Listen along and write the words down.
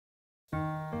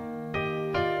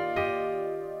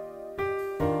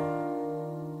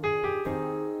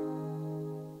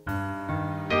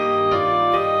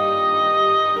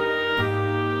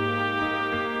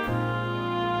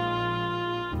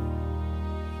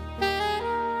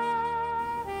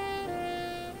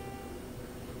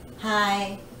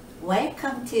Hi,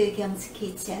 welcome to Kyung's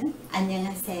Kitchen.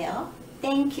 안녕하세요.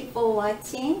 Thank you for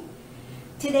watching.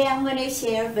 Today I'm going to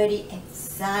share a very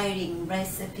exciting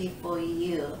recipe for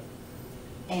you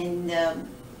and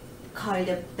called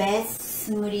the best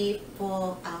smoothie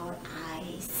for our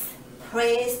eyes.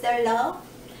 Praise the Lord.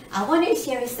 I want to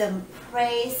share some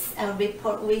praise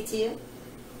report with you.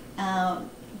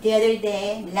 The other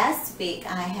day, last week,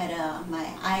 I had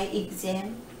my eye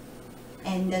exam,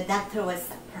 and the doctor was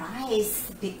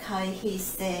surprised because he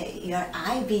said your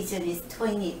eye vision is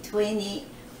 20/20.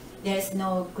 There's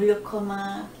no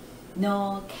glaucoma,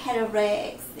 no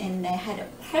cataracts, and I had a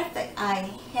perfect eye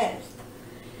health.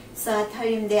 So I told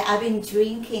him that I've been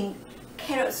drinking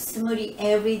carrot smoothie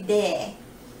every day,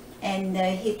 and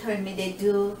he told me that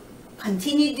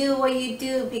continue do what you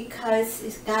do because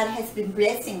God has been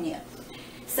blessing you.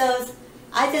 So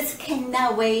I just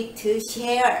cannot wait to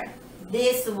share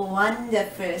this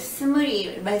wonderful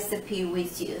smoothie recipe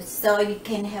with you so you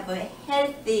can have a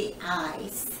healthy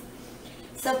eyes.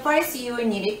 So first you will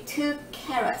need 2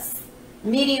 carrots,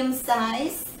 medium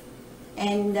size,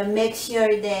 and make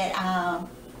sure that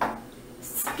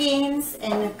skins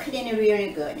and clean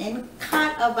really good, and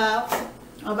cut about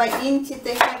inch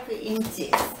to half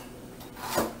inches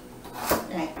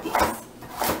like this.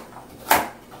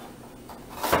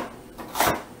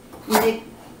 The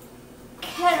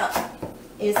carrot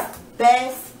is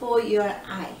best for your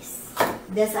eyes.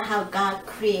 That's how God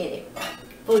created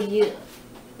for you,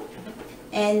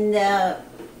 and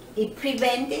it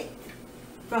prevents it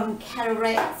from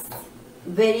cataracts,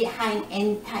 very high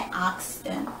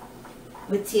antioxidant,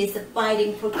 which is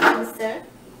fighting for cancer.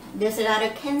 There's a lot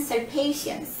of cancer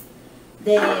patients.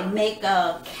 They make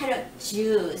a carrot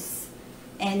juice.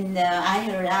 And I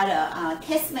heard a lot of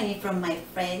testimony from my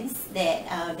friends that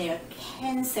they're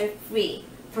cancer-free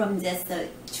from just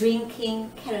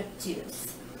drinking carrot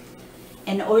juice.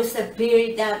 And also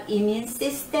build up immune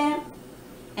system.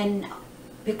 And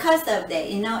because of that,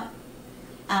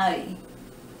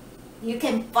 you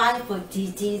can fight for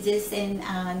diseases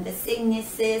and the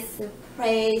sicknesses.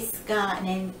 Praise God.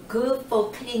 And good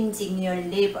for cleansing your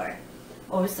liver.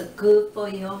 Also good for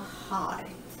your heart.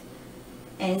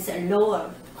 And so lower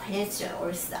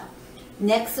cholesterol also.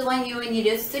 Next one, you will need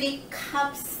 3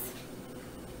 cups.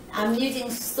 I'm using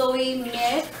soy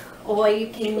milk, or you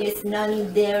can use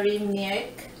non-dairy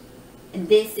milk. And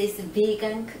this is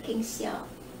vegan cooking show.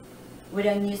 We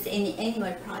don't use any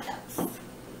animal products.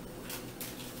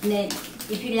 And then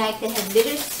if you like to have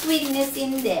little sweetness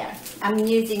in there, I'm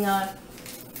using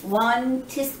 1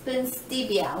 teaspoon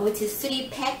stevia, which is 3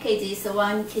 packages,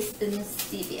 1 teaspoon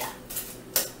stevia.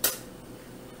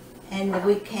 And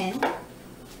we can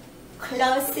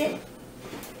close it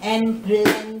and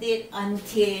blend it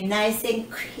until nice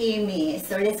and creamy.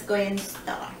 So let's go and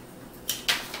start.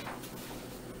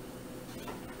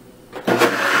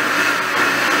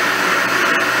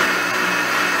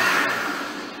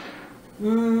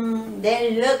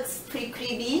 That looks pretty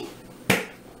creamy.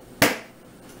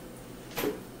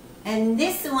 And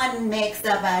this one makes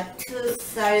about 2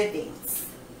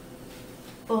 servings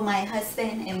for my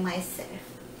husband and myself.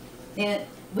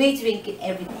 We drink it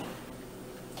every day.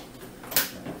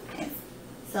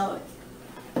 So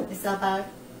it's about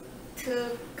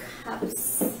 2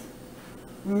 cups.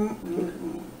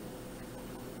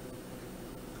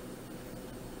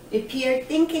 If you're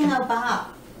thinking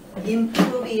about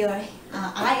improving your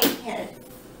eye health,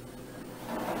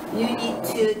 you need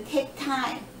to take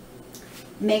time,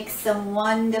 make some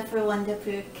wonderful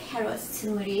carrot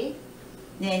smoothie.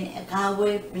 Then God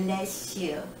will bless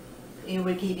you. It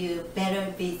will give you better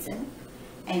vision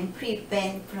and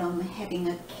prevent from having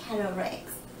a cataract.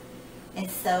 And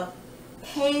so,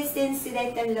 taste and see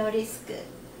that the Lord is good.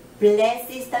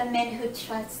 Blessed is the man who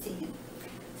trusts Him.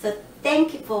 So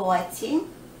thank you for watching,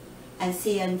 and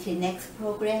see you until next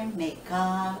program. May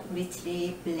God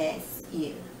richly bless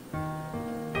you.